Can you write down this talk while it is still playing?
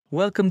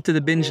Welcome to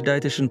the Binge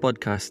Dietitian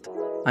Podcast.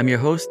 I'm your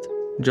host,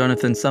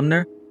 Jonathan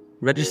Sumner,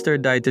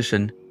 registered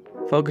dietitian,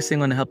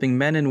 focusing on helping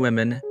men and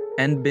women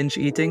end binge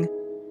eating,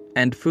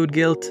 end food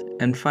guilt,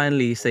 and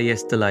finally say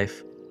yes to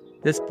life.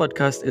 This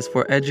podcast is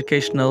for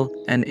educational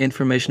and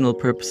informational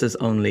purposes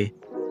only.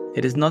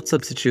 It is not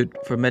substitute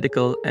for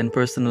medical and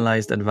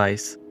personalized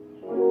advice.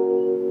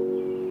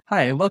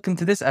 Hi, welcome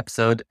to this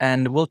episode,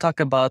 and we'll talk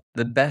about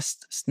the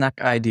best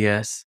snack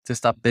ideas to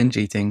stop binge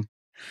eating.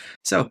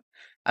 So,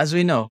 as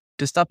we know,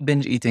 to stop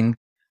binge eating,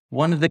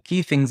 one of the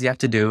key things you have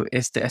to do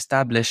is to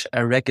establish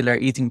a regular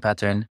eating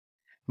pattern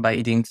by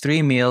eating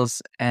 3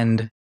 meals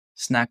and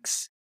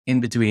snacks in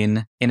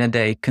between in a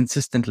day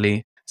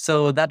consistently.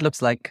 So that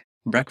looks like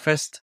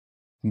breakfast,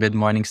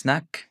 mid-morning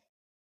snack,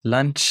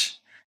 lunch,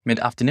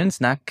 mid-afternoon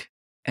snack,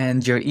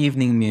 and your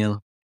evening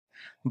meal.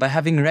 By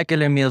having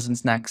regular meals and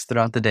snacks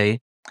throughout the day,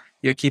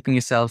 you're keeping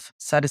yourself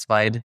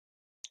satisfied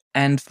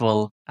and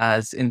full,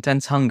 as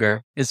intense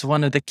hunger is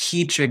one of the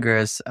key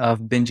triggers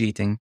of binge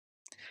eating.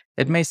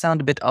 It may sound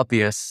a bit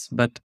obvious,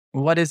 but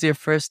what is your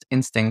first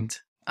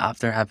instinct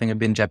after having a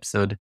binge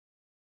episode?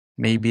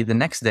 Maybe the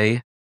next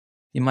day,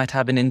 you might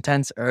have an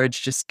intense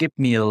urge to skip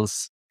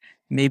meals,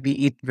 maybe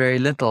eat very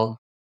little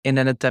in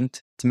an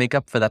attempt to make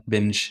up for that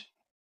binge.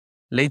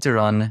 Later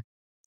on,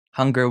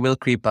 hunger will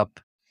creep up,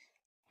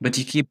 but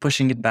you keep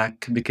pushing it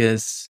back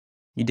because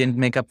you didn't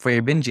make up for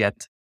your binge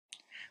yet.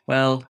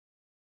 Well,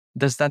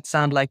 does that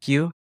sound like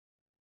you?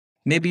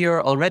 Maybe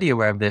you're already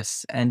aware of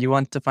this and you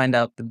want to find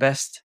out the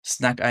best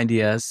snack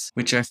ideas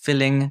which are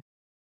filling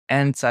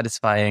and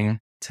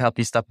satisfying to help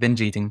you stop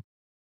binge eating.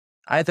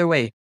 Either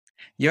way,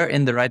 you're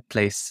in the right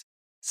place.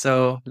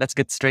 So let's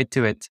get straight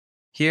to it.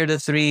 Here are the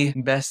 3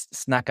 best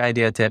snack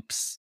idea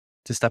tips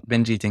to stop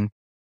binge eating.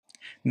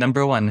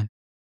 Number 1,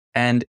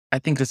 and I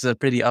think this is a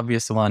pretty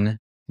obvious one,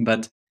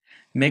 but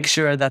make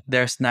sure that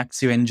they're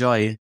snacks you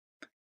enjoy.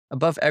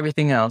 Above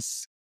everything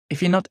else,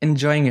 if you're not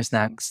enjoying your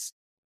snacks,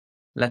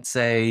 let's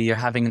say you're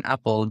having an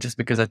apple just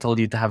because I told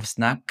you to have a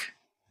snack,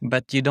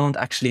 but you don't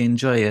actually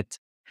enjoy it,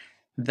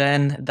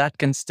 then that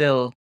can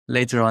still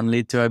later on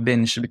lead to a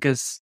binge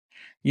because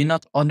you're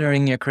not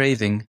honoring your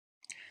craving.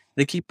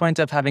 The key point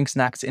of having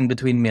snacks in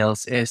between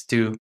meals is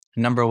to,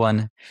 number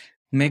 1,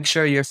 make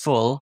sure you're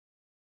full,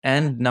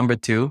 and number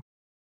 2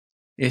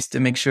 is to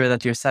make sure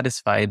that you're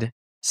satisfied.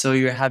 So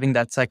you're having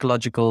that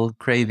psychological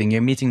craving,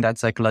 you're meeting that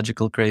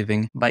psychological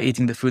craving by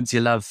eating the foods you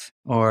love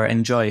or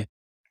enjoy.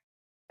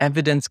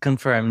 Evidence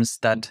confirms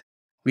that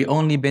we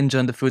only binge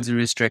on the foods we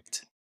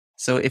restrict.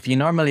 So if you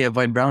normally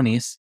avoid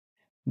brownies,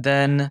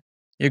 then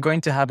you're going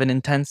to have an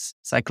intense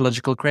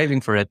psychological craving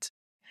for it.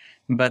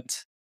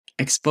 But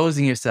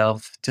exposing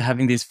yourself to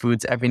having these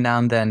foods every now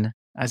and then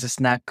as a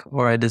snack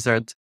or a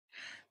dessert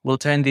will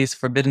turn these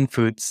forbidden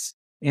foods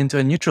into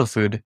a neutral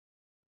food.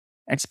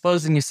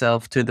 Exposing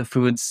yourself to the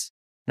foods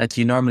that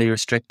you normally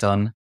restrict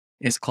on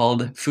is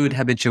called food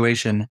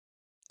habituation.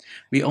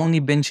 We only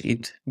binge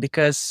eat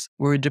because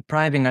we're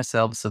depriving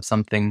ourselves of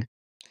something.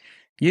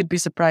 You'd be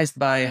surprised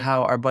by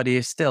how our body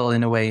is still,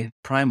 in a way,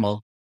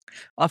 primal.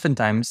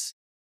 Oftentimes,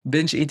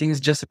 binge eating is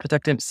just a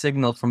protective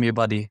signal from your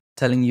body,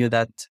 telling you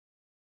that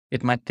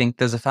it might think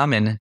there's a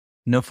famine,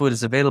 no food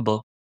is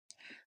available.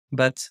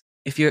 But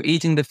if you're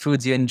eating the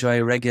foods you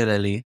enjoy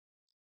regularly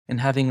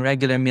and having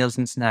regular meals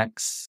and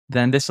snacks,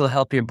 then this will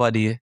help your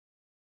body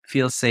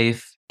feel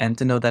safe and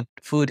to know that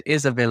food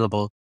is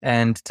available,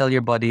 and tell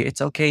your body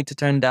it's okay to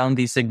turn down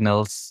these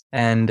signals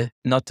and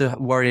not to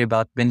worry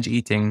about binge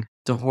eating,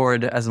 to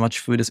hoard as much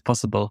food as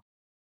possible.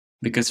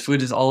 Because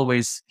food is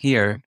always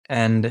here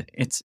and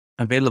it's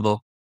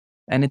available.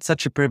 And it's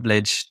such a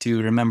privilege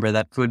to remember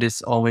that food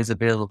is always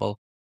available.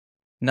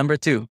 Number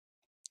 2,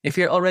 if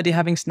you're already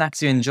having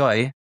snacks you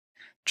enjoy,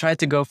 try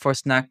to go for a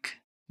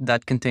snack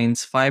that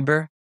contains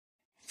fiber,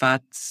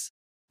 fats,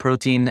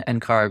 protein,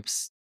 and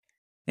carbs.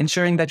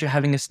 Ensuring that you're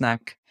having a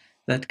snack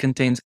that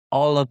contains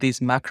all of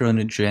these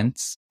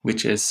macronutrients,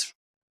 which is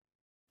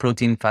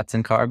protein, fats,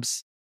 and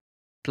carbs,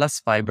 plus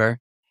fiber,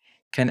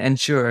 can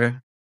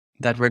ensure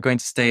that we're going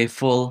to stay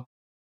full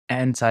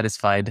and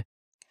satisfied.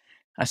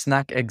 A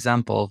snack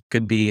example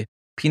could be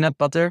peanut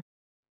butter,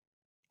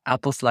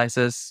 apple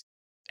slices,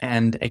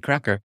 and a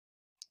cracker.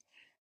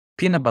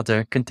 Peanut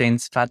butter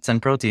contains fats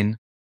and protein.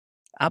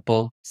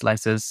 Apple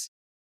slices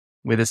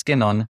with the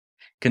skin on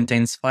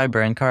contains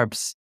fiber and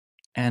carbs,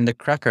 and a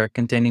cracker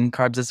containing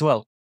carbs as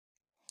well.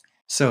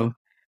 So,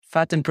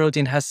 fat and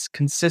protein has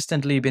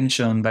consistently been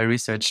shown by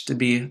research to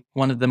be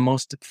one of the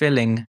most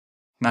filling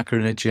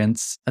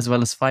macronutrients, as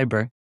well as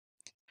fiber.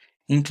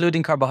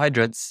 Including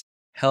carbohydrates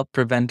help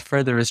prevent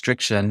further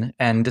restriction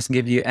and just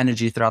give you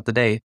energy throughout the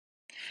day.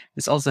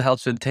 This also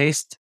helps with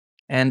taste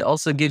and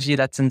also gives you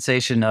that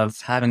sensation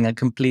of having a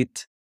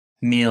complete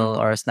meal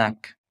or a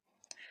snack.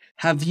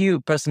 Have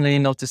you personally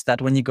noticed that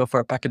when you go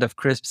for a packet of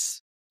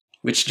crisps,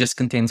 which just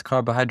contains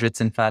carbohydrates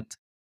and fat,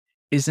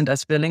 isn't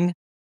as filling?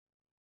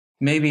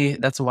 Maybe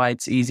that's why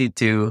it's easy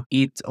to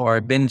eat or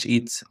binge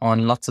eat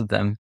on lots of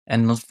them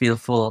and not feel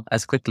full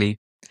as quickly.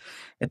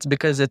 It's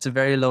because it's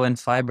very low in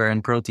fiber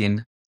and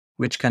protein,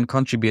 which can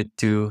contribute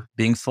to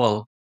being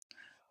full.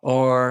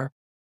 Or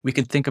we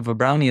could think of a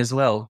brownie as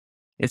well.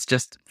 It's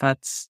just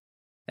fats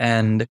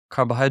and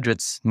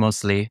carbohydrates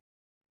mostly.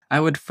 I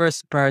would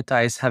first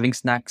prioritize having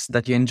snacks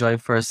that you enjoy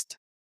first,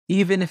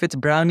 even if it's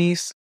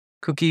brownies,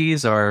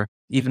 cookies, or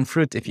even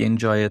fruit if you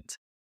enjoy it.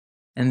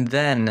 And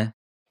then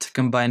to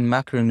combine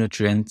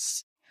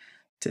macronutrients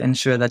to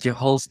ensure that your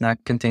whole snack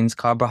contains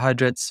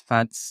carbohydrates,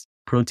 fats,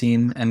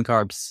 protein, and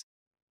carbs.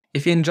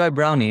 If you enjoy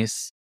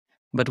brownies,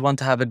 but want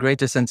to have a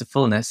greater sense of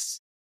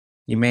fullness,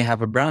 you may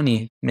have a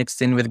brownie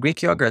mixed in with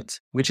Greek yogurt,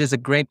 which is a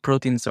great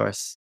protein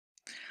source.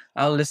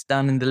 I'll list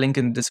down in the link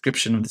in the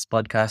description of this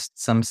podcast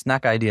some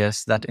snack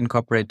ideas that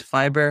incorporate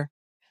fiber,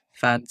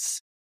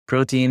 fats,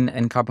 protein,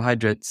 and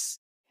carbohydrates.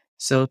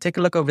 So take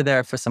a look over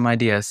there for some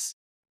ideas.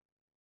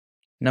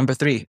 Number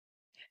 3.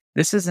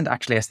 This isn't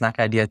actually a snack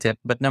idea tip,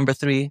 but number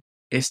 3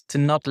 is to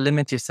not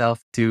limit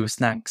yourself to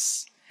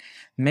snacks.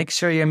 Make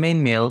sure your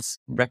main meals,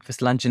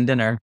 breakfast, lunch, and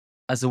dinner,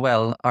 as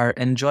well, are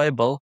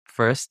enjoyable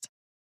first,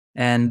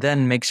 and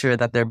then make sure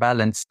that they're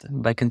balanced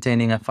by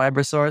containing a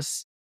fiber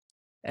source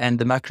and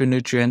the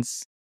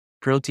macronutrients,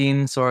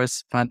 protein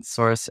source, fat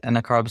source, and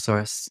a carb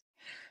source.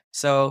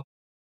 So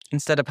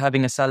instead of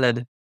having a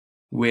salad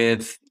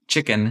with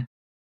chicken,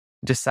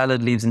 just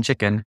salad leaves and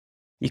chicken,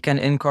 you can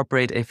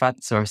incorporate a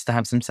fat source to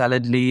have some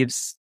salad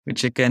leaves with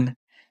chicken,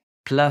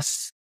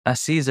 plus a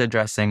Caesar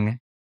dressing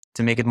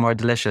to make it more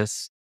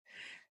delicious.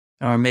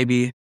 Or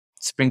maybe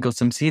sprinkle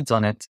some seeds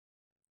on it.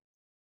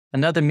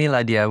 Another meal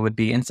idea would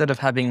be, instead of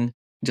having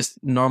just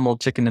normal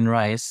chicken and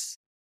rice,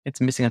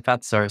 it's missing a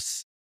fat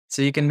source.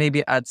 So you can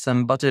maybe add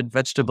some buttered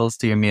vegetables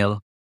to your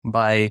meal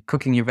by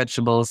cooking your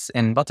vegetables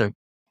in butter.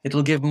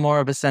 It'll give more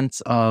of a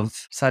sense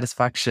of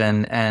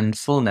satisfaction and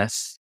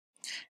fullness.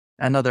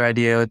 Another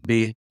idea would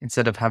be,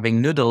 instead of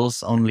having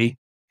noodles only,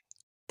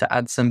 to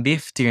add some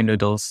beef to your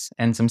noodles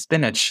and some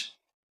spinach.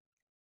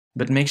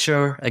 But make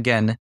sure,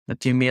 again,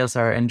 that your meals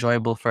are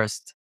enjoyable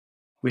first,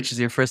 which is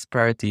your first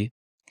priority.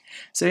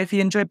 So if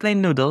you enjoy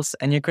plain noodles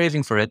and you're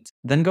craving for it,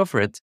 then go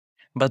for it.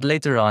 But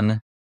later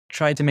on,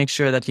 try to make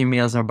sure that your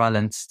meals are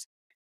balanced.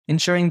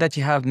 Ensuring that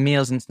you have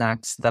meals and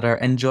snacks that are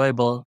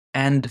enjoyable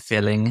and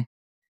filling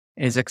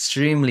is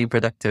extremely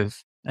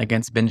productive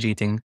against binge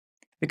eating.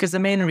 Because the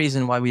main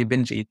reason why we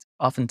binge eat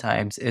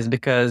oftentimes is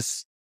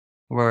because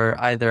we're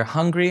either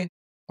hungry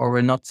or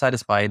we're not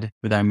satisfied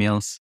with our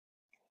meals.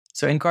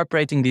 So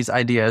incorporating these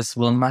ideas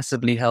will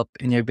massively help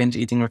in your binge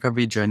eating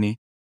recovery journey.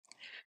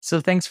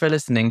 So thanks for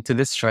listening to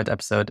this short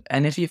episode.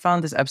 And if you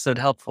found this episode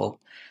helpful,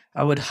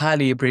 I would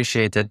highly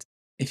appreciate it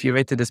if you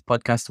rated this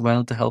podcast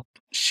well to help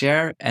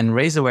share and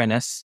raise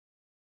awareness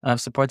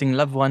of supporting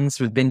loved ones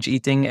with binge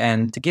eating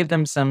and to give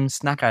them some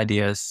snack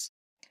ideas.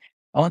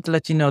 I want to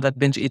let you know that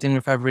binge eating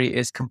recovery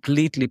is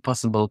completely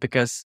possible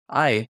because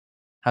I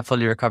have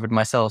fully recovered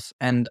myself,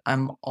 and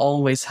I'm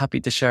always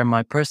happy to share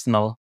my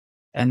personal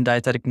and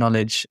dietetic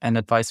knowledge and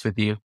advice with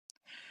you.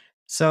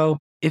 So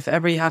if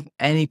ever you have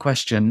any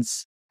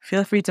questions,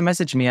 feel free to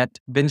message me at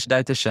Binge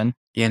Dietitian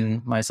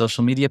in my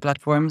social media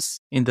platforms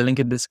in the link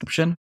in the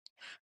description,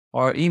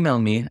 or email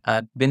me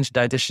at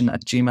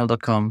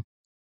bingedietitian@gmail.com.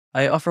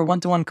 I offer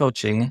one-to-one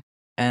coaching,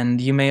 and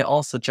you may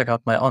also check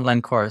out my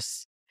online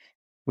course,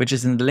 which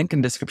is in the link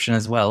in the description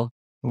as well,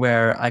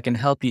 where I can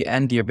help you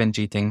end your binge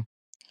eating.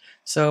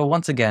 So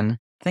once again,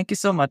 thank you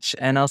so much,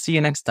 and I'll see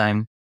you next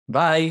time.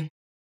 Bye!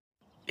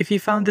 If you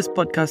found this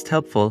podcast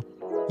helpful,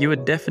 you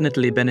would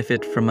definitely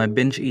benefit from my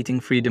binge eating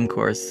freedom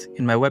course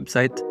in my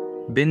website,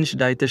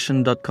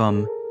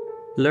 bingedietitian.com.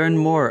 Learn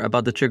more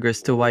about the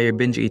triggers to why you're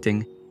binge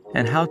eating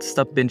and how to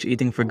stop binge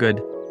eating for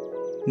good.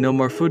 No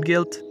more food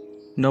guilt,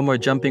 no more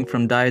jumping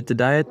from diet to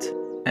diet,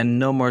 and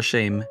no more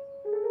shame.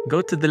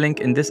 Go to the link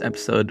in this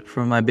episode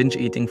for my binge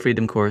eating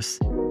freedom course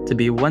to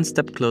be one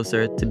step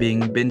closer to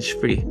being binge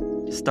free,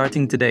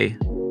 starting today.